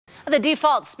The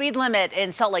default speed limit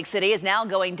in Salt Lake City is now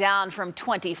going down from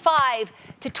 25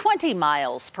 to 20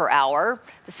 miles per hour.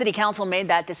 The city council made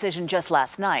that decision just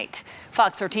last night.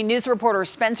 Fox 13 News reporter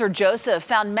Spencer Joseph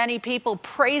found many people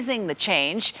praising the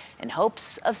change in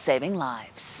hopes of saving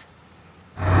lives.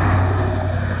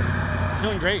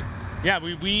 Feeling great. Yeah,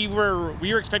 we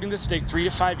were expecting this to take 3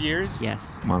 to 5 years.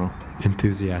 Yes. Mono.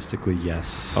 Enthusiastically,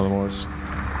 yes. Otherwise.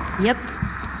 Yep.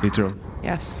 Me too.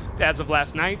 Yes. As of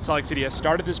last night, Salt Lake City has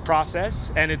started this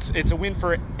process, and it's a win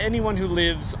for anyone who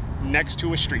lives next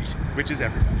to a street, which is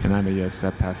everybody. And I'm a yes,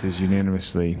 that passes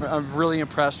unanimously. I'm really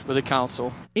impressed with the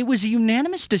council. It was a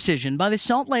unanimous decision by the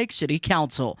Salt Lake City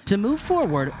Council to move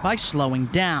forward by slowing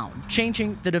down,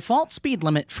 changing the default speed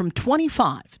limit from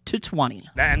 25 to 20.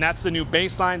 And that's the new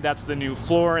baseline, that's the new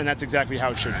floor, and that's exactly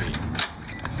how it should be.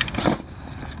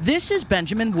 This is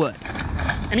Benjamin Wood.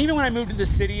 And even when I moved to the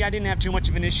city, I didn't have too much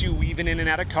of an issue weaving in and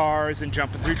out of cars and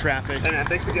jumping through traffic. Hey man,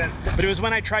 thanks again. But it was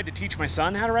when I tried to teach my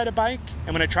son how to ride a bike,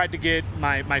 and when I tried to get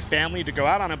my family to go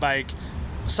out on a bike,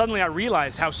 suddenly I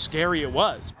realized how scary it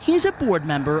was. He's a board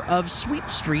member of Sweet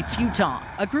Streets, Utah,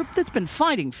 a group that's been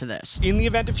fighting for this. In the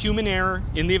event of human error,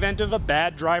 in the event of a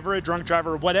bad driver, a drunk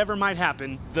driver, whatever might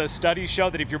happen, the studies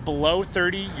show that if you're below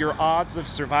 30, your odds of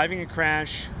surviving a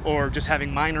crash or just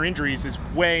having minor injuries is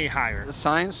way higher. The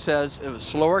science says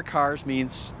slower cars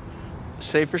means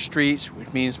safer streets,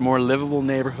 which means more livable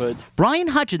neighborhoods. Brian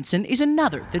Hutchinson is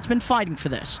another that's been fighting for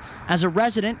this. As a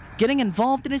resident, getting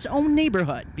involved in his own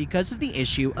neighborhood because of the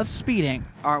issue of speeding.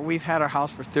 We've had our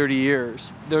house for 30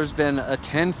 years. There's been a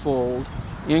tenfold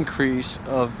increase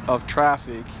of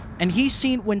traffic. And he's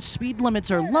seen when speed limits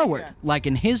are lowered, like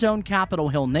in his own Capitol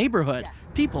Hill neighborhood,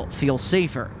 people feel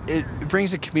safer. It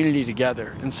brings the community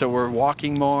together, and so we're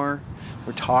walking more,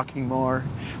 we're talking more.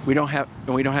 We don't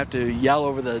have to yell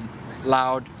over the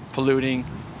loud, polluting,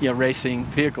 racing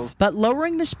vehicles. But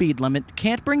lowering the speed limit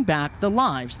can't bring back the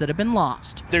lives that have been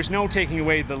lost. There's no taking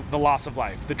away the loss of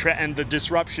life, and the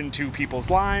disruption to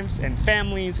people's lives and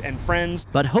families and friends.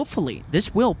 But hopefully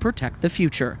this will protect the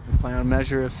future. A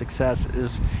measure of success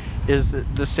is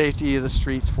the safety of the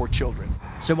streets for children.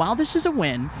 So while this is a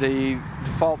win, the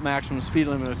default maximum speed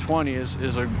limit of 20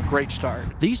 is a great start.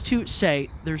 These two say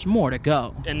there's more to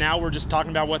go. And now we're just talking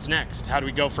about what's next. How do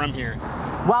we go from here?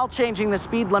 While changing the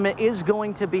speed limit is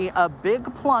going to be a big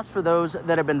plus for those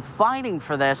that have been fighting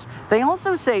for this, they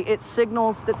also say it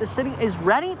signals that the city is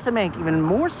ready to make even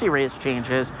more serious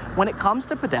changes when it comes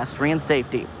to pedestrian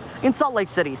safety. In Salt Lake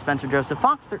City, Spencer Joseph,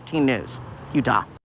 Fox 13 News, Utah.